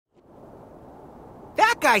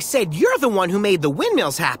guy said you're the one who made the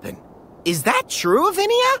windmills happen. Is that true,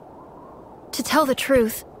 Avinia? To tell the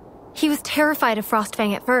truth, he was terrified of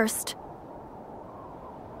Frostfang at first.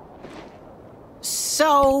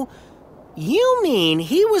 So, you mean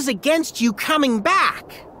he was against you coming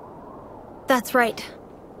back? That's right.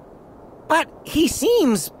 But he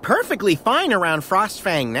seems perfectly fine around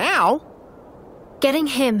Frostfang now. Getting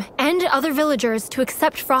him and other villagers to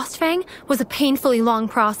accept Frostfang was a painfully long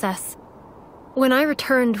process. When I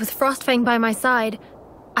returned with Frostfang by my side,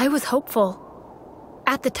 I was hopeful.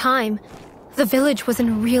 At the time, the village was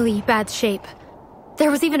in really bad shape.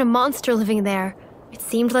 There was even a monster living there. It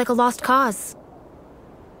seemed like a lost cause.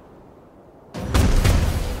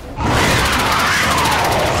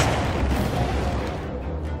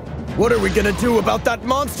 What are we gonna do about that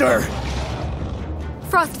monster?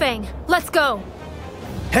 Frostfang, let's go!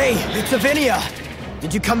 Hey, it's Avinia!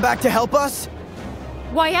 Did you come back to help us?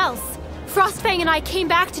 Why else? Frostfang and I came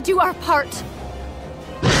back to do our part.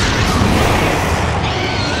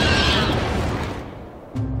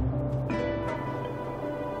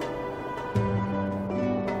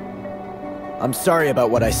 I'm sorry about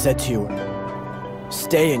what I said to you.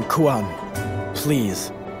 Stay in Kuan,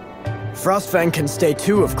 please. Frostfang can stay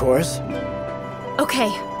too, of course. Okay,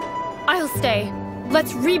 I'll stay.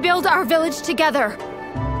 Let's rebuild our village together.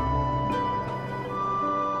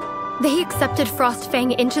 They accepted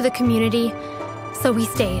Frostfang into the community, so we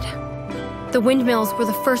stayed. The windmills were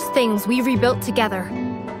the first things we rebuilt together.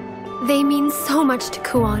 They mean so much to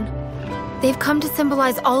Kuan. They've come to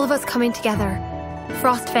symbolize all of us coming together,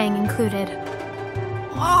 Frostfang included.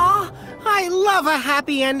 Aw, I love a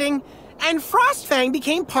happy ending. And Frostfang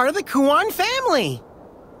became part of the Kuan family.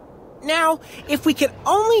 Now, if we could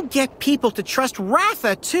only get people to trust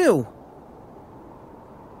Ratha, too.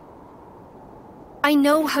 I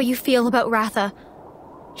know how you feel about Ratha.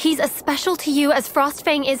 He's as special to you as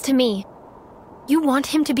Frostfang is to me. You want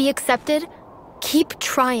him to be accepted? Keep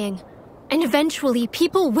trying. And eventually,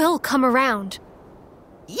 people will come around.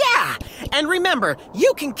 Yeah! And remember,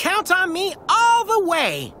 you can count on me all the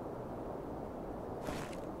way!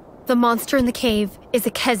 The monster in the cave is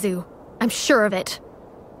a Khezu. I'm sure of it.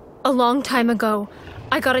 A long time ago,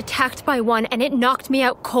 I got attacked by one and it knocked me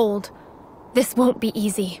out cold. This won't be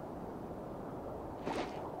easy.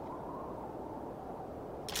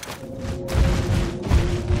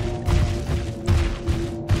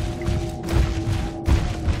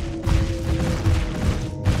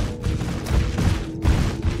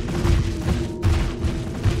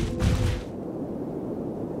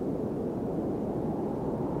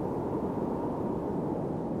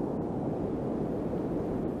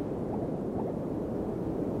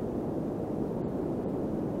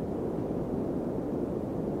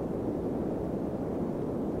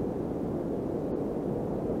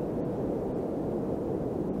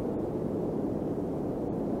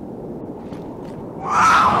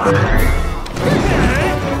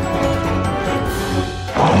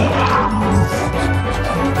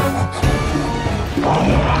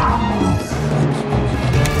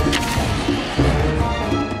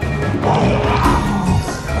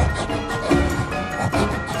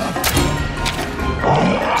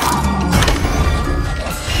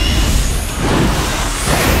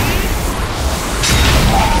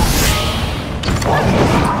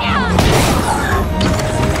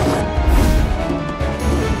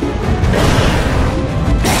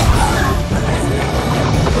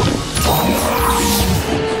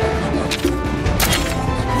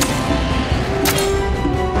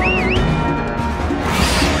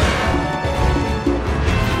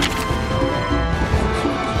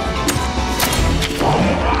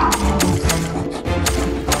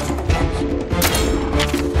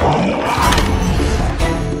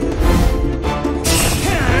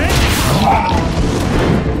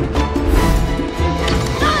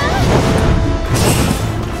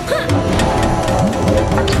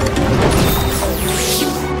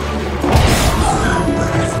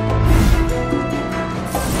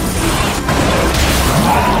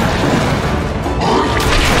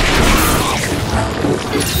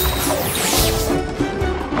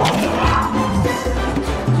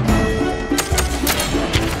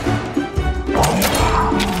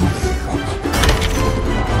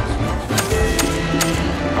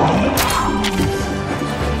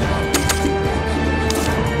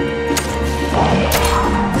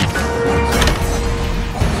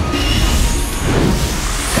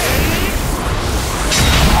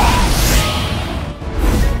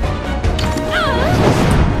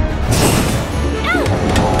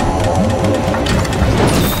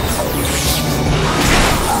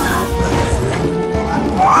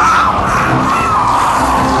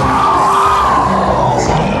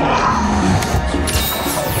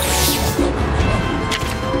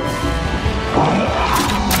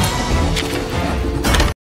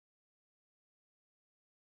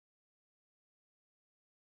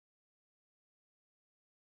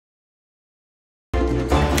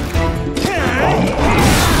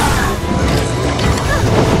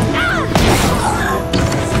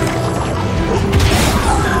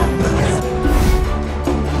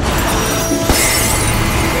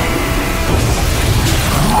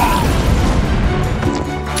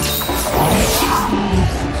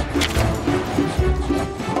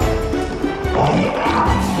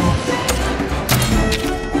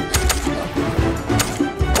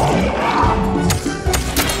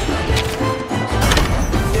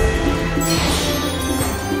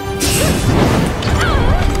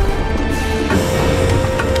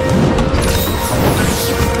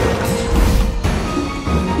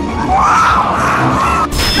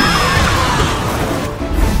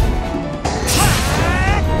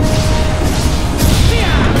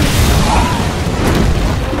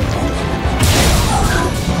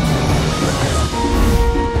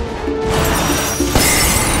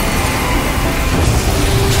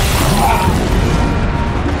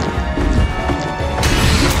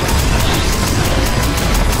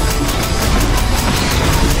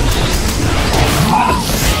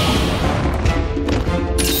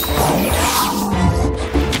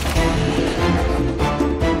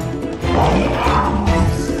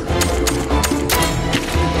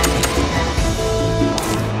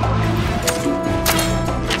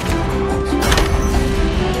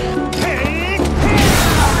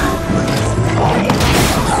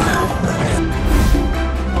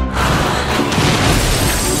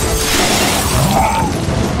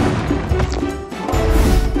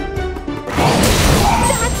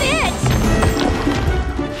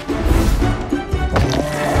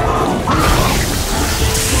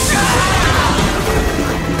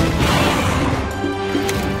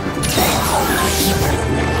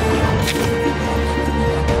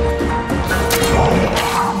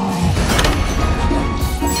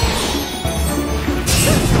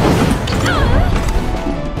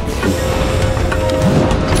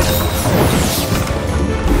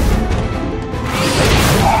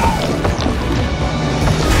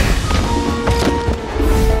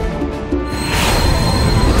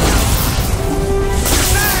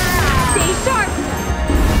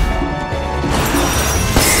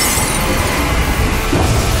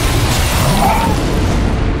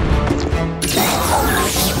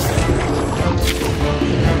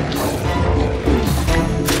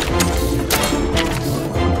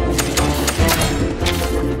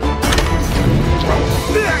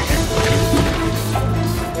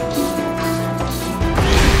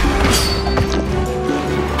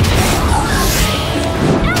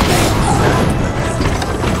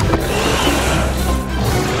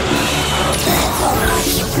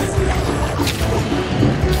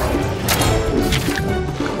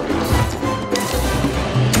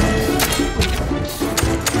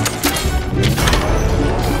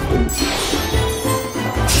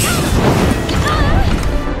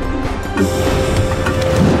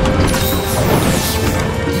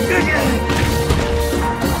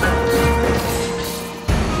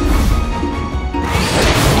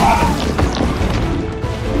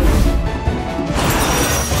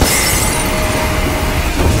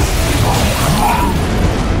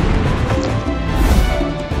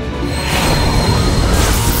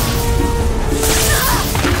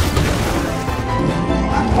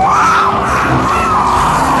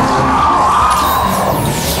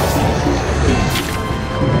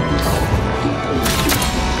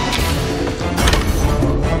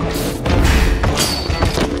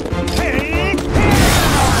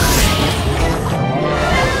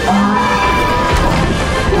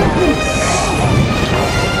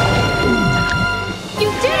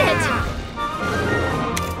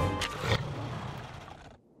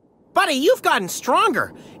 gotten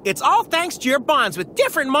stronger. It's all thanks to your bonds with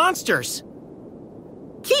different monsters.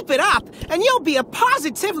 Keep it up, and you'll be a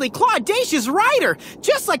positively claudacious writer,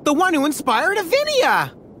 just like the one who inspired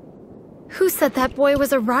Avinia. Who said that boy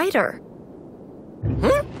was a writer?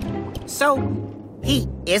 So, he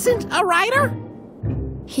isn't a writer?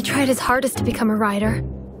 He tried his hardest to become a writer,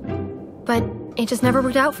 but it just never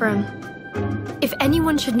worked out for him. If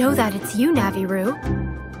anyone should know that, it's you, Naviru.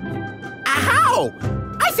 How?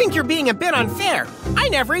 I think you're being a bit unfair. I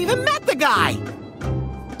never even met the guy.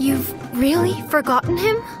 You've really forgotten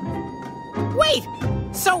him? Wait,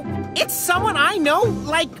 so it's someone I know,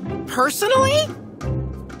 like, personally?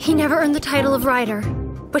 He never earned the title of rider,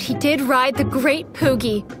 but he did ride the Great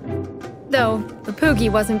Poogie. Though, the Poogie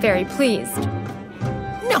wasn't very pleased.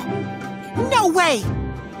 No way!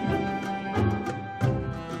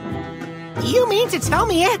 You mean to tell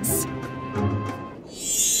me it's...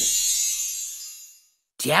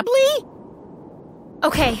 Debly?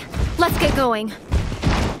 Okay, let's get going.